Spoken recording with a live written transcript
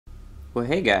Well,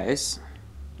 hey guys,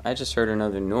 I just heard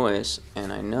another noise,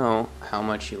 and I know how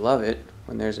much you love it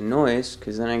when there's a noise,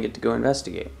 because then I get to go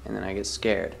investigate, and then I get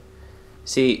scared.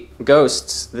 See,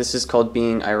 ghosts, this is called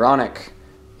being ironic,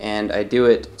 and I do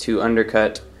it to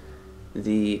undercut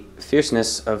the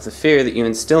fierceness of the fear that you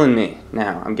instill in me.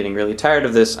 Now, I'm getting really tired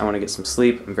of this, I want to get some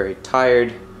sleep, I'm very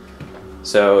tired,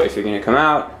 so if you're going to come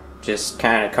out, just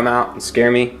kind of come out and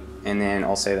scare me, and then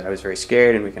I'll say that I was very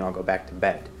scared, and we can all go back to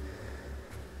bed.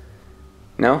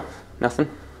 No? Nothing?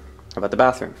 How about the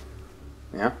bathroom?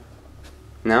 Yeah?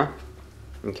 No?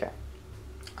 Okay.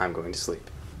 I'm going to sleep.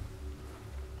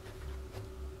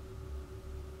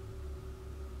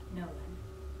 Nolan.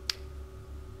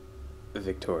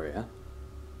 Victoria.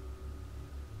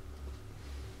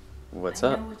 What's I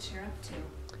up? know what you're up to.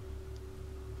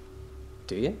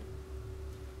 Do you?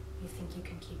 You think you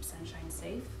can keep Sunshine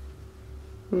safe?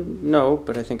 No,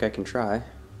 but I think I can try.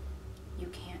 You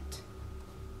can't.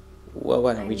 Well,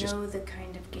 why don't we just... I know the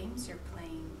kind of games you're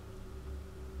playing.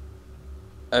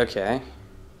 Okay.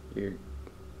 You're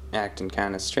acting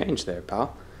kind of strange there,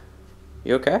 pal.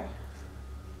 You okay?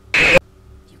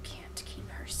 You can't keep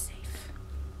her safe.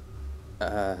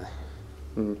 Well,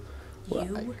 You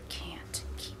can't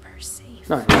keep her safe.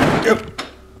 No.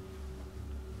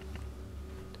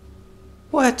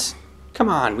 What? Come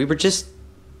on, we were just...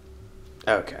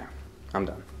 Okay, I'm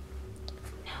done.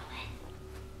 Nolan.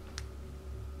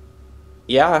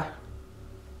 Yeah?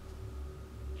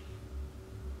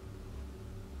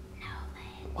 Nolan.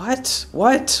 What?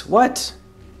 What?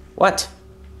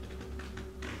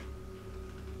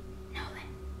 Nolan.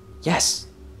 Yes.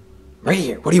 Right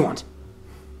here. What do you want?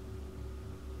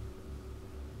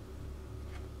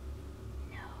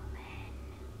 Nolan.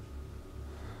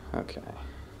 Okay.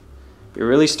 You're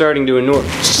really starting to annoy...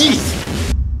 Jeez!